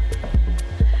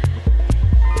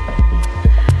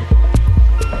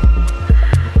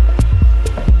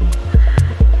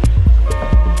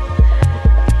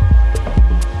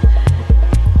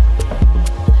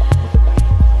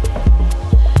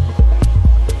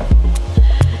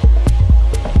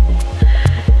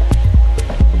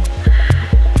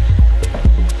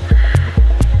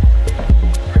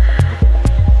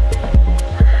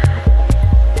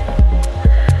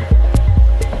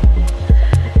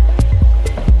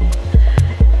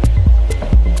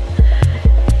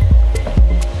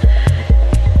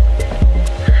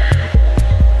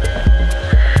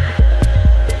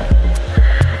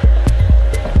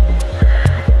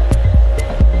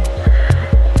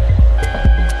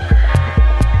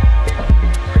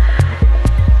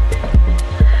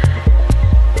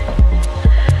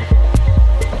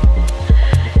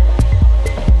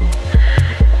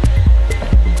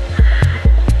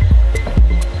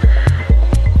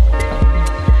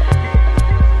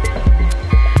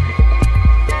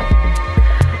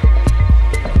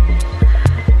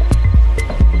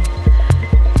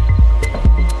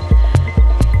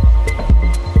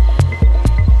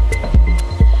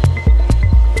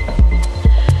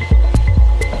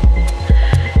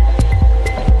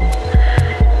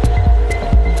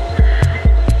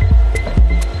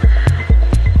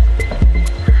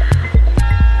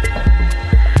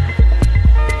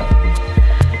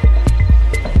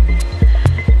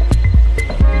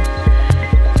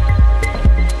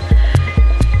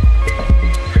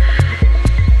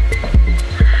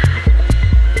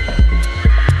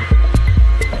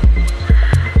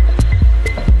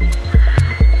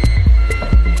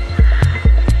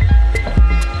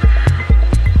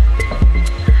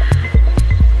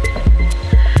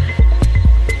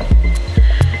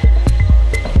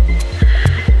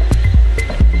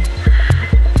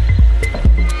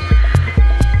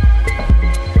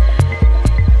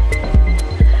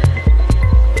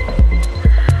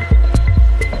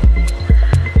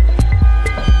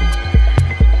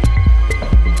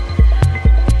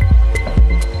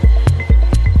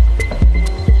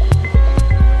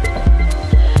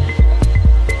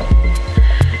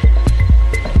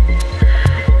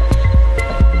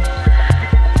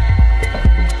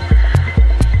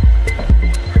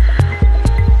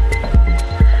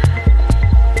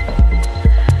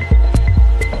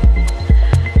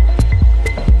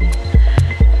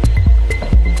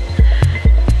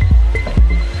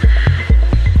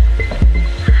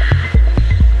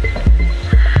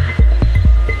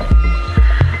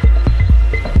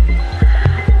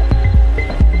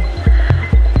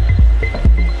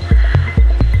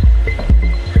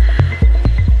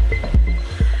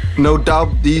 No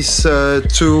doubt these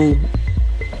two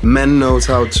men knows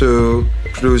how to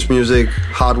produce music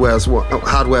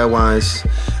hardware-wise.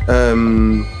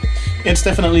 It's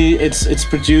definitely it's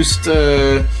produced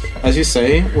as you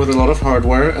say with a lot of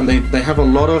hardware, and they have a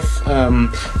lot of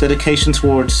dedication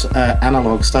towards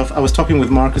analog stuff. I was talking with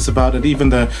Marcus about it. Even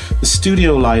the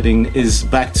studio lighting is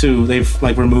back to, they've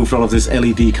like removed all of this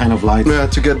LED kind of light. Yeah,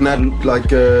 to get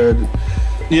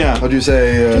yeah, how do you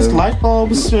say? Just light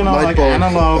bulbs, like bulb,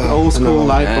 analog, old school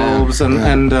light bulbs,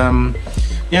 and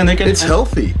Yeah, and they get It's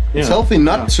healthy. It's Yeah. healthy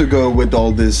not Yeah. to go with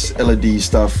all this LED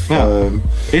stuff. Yeah.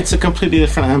 It's a completely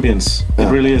different ambience. Yeah.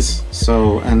 It really is.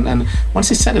 So, and once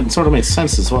he said it, it sort of made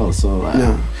sense as well. So,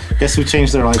 guess who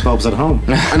changed their light bulbs at home?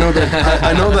 I know that.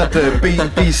 I know that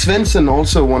B. Svensson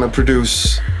also want to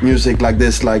produce music like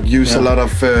this. Like use a lot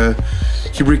of.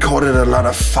 He recorded a lot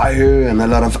of fire and a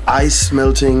lot of ice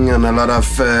melting and a lot of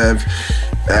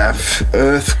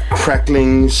earth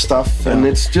crackling stuff, and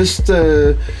it's just.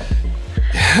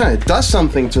 It does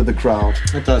something to the crowd.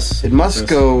 It does. It must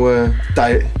go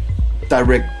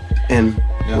direct in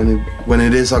when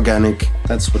it is organic.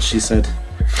 That's what she said.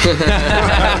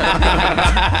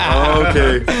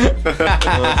 Okay.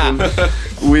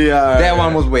 We are. That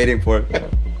one was waiting for it.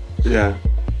 Yeah.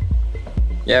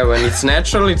 Yeah, when it's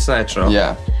natural, it's natural.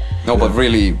 Yeah. No, but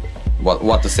really,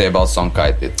 what to say about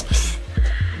Sonkite?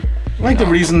 Like the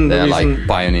reason They're like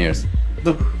pioneers.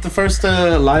 the first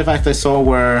live act I saw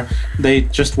where they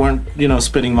just weren't,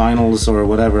 spinning vinyls or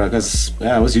whatever. I guess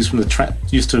I was used to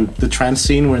the trance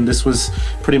scene when this was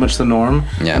pretty much the norm.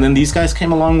 Yeah. And then these guys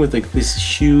came along with like these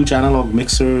huge analog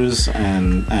mixers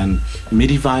and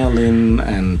MIDI violin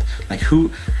and I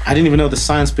didn't even know the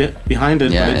science behind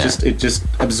it, but it just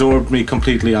absorbed me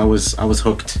completely. I was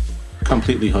hooked,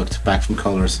 completely hooked. Back from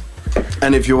Colors.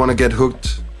 And if you want to get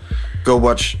hooked, go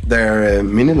watch their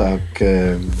Minilog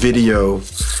video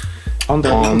On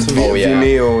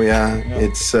Vimeo. Yeah,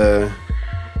 it's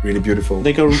really beautiful.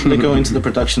 They go into the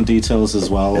production details as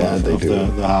well of they do.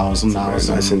 the hows and nows,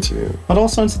 Very nice interview. but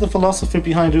also into the philosophy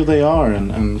behind who they are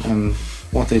and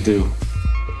what they do.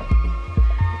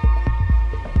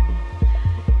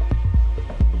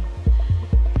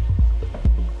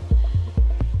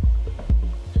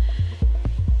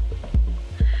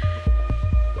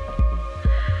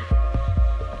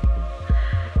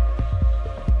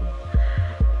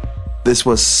 This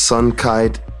was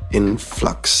Sunkite in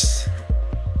Flux.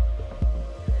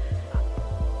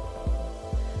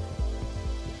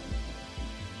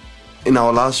 In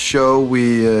our last show,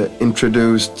 we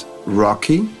introduced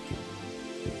Rocky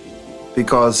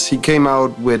because he came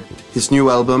out with his new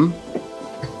album,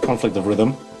 Conflict of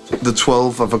Rhythm. the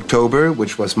 12th of October,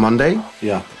 which was Monday.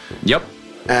 Yeah. Yep.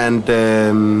 And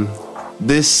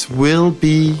this will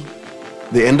be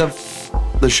the end of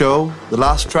the show, the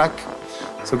last track.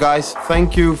 So guys,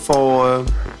 thank you for...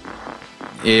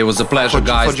 It was a pleasure, For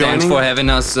guys. Thanks joining. for having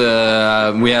us.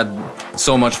 We had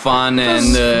so much fun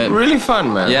and Really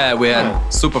fun, man. yeah, we had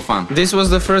super fun. This was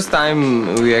the first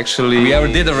time we actually... We ever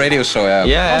did a radio show. Yeah.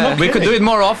 Yeah. We could do it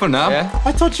more often, huh? Yeah.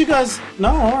 I thought you guys. No,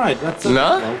 all right. That's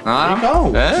No? There you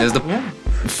go. Eh? It's the Yeah.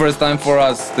 first time for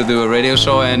us to do a radio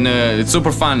show, and it's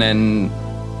super fun. And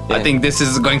I think this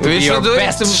is going to We be your should do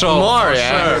best it show. more, for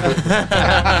yeah. sure.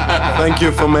 Thank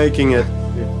you for making it.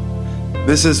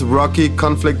 This is Rocky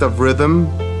Conflict of Rhythm,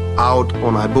 out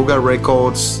on Iboga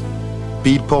Records,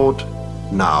 Beatport,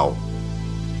 now.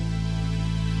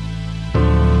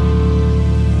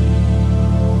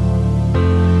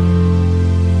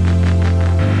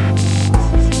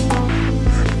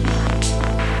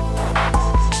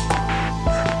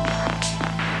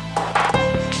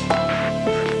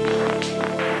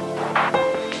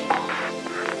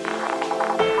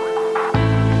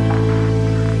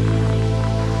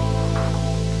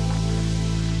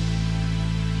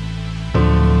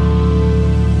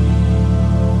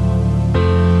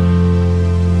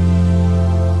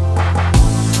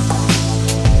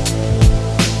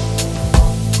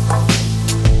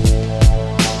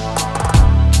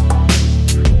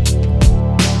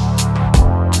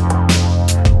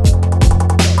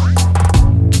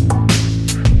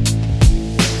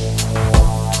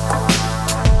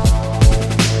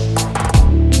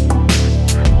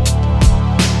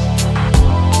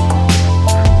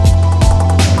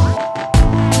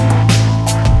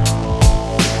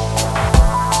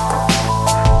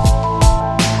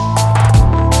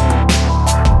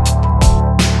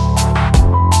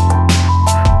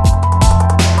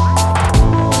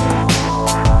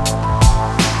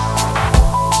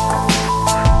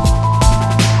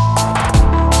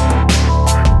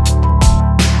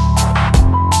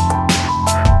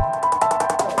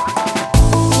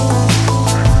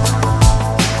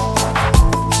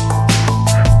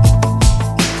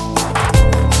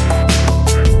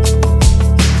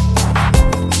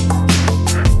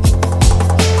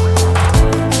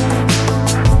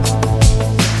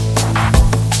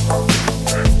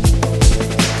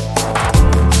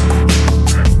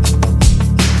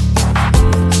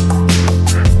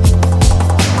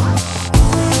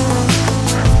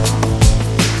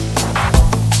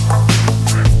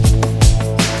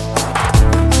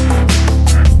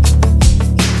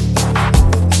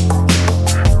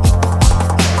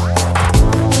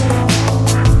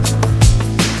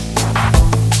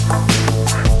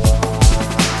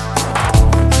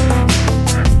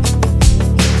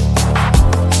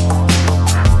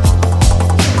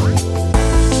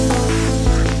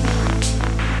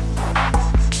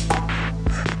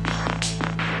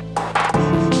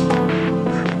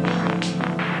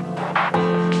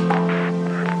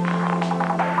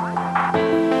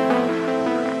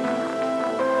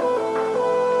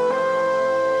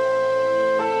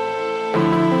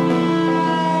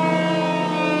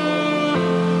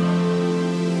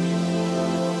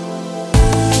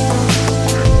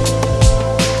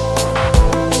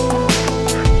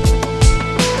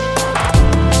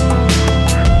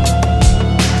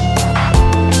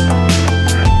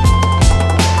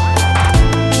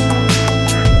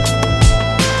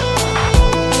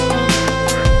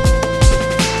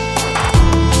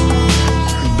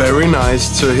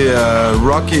 nice to hear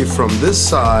Rocky from this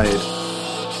side.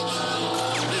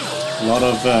 A lot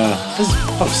of there's a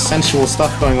lot of sensual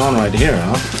stuff going on right here,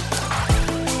 huh?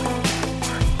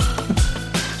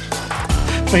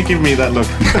 Don't give me that look.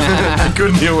 I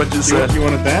couldn't hear what you said. You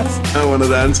want to dance? I want to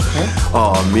dance. Huh?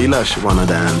 Oh, Milos wanna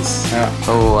dance. Yeah.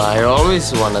 Oh, I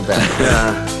always wanna dance.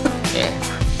 Yeah.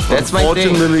 That's my thing.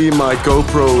 Unfortunately, my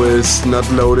GoPro is not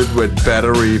loaded with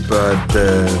battery, but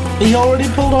He already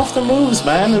pulled off the moves,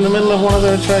 man, in the middle of one of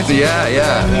their tracks.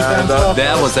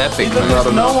 That was epic.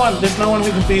 There's no one who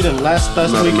can beat him. Last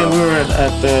weekend we were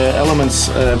at the Elements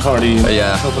party in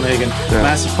Copenhagen,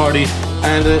 massive party,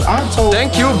 and I'm told.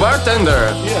 Thank you,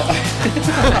 bartender.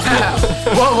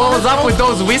 What was up with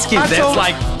those whiskeys? That's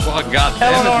like, oh god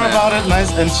damn it, Eleanor man. about it,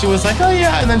 nice, and she was like, oh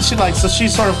yeah, and then she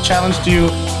sort of challenged you,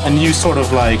 and you sort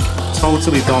of like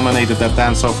totally dominated that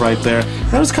dance off right there.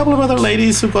 There was a couple of other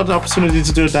ladies who got the opportunity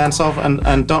to do a dance off,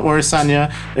 and don't worry,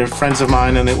 Sanya, they're friends of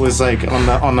mine, and it was like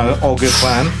on a all good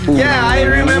plan. Yeah, I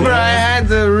remember I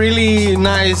had a really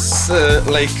nice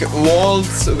like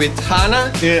waltz with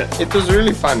Hannah. Yeah. It was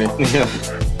really funny. Yeah,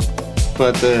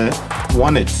 but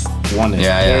won it.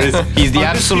 Yeah. There is He's the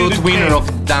absolute undisputed winner king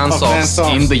of dance-offs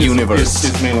in the universe.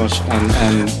 Is Milos,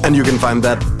 and you can find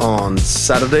that on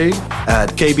Saturday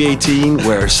at KB18,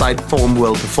 where Sideform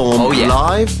will perform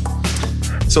live.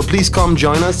 So please come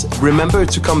join us. Remember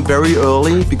to come very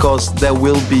early because there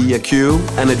will be a queue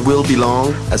and it will be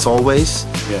long, as always.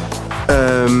 Yeah.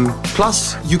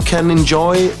 Plus, you can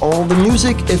enjoy all the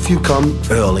music if you come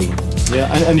early.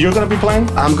 Yeah, and you're gonna be playing?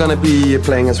 I'm gonna be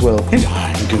playing as well. And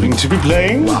I'm going to be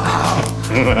playing. Wow.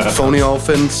 Phony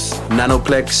Orphans,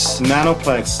 Nanoplex.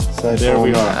 So there we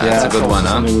are. That's a good one,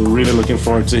 huh? We're really looking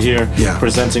forward to hear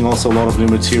presenting also a lot of new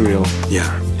material.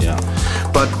 Yeah. Yeah.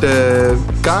 But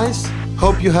guys,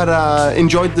 hope you had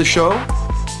enjoyed the show.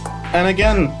 And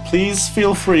again, please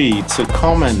feel free to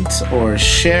comment or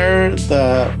share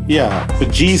the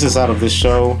Jesus out of this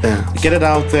show. Yeah. Get it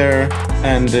out there,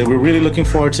 and we're really looking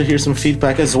forward to hear some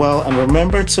feedback as well. And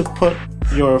remember to put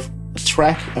your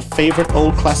track, a favorite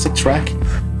old classic track,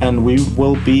 and we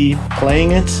will be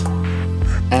playing it.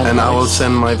 And I will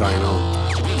send my vinyl.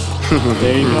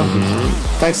 There you go.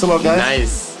 Thanks a lot, guys.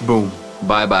 Nice. Boom.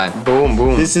 Bye. Boom,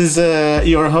 boom. This is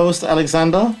your host,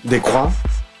 Alexander. Decroix.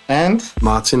 And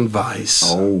Martin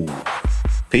Weiss.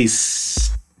 Peace.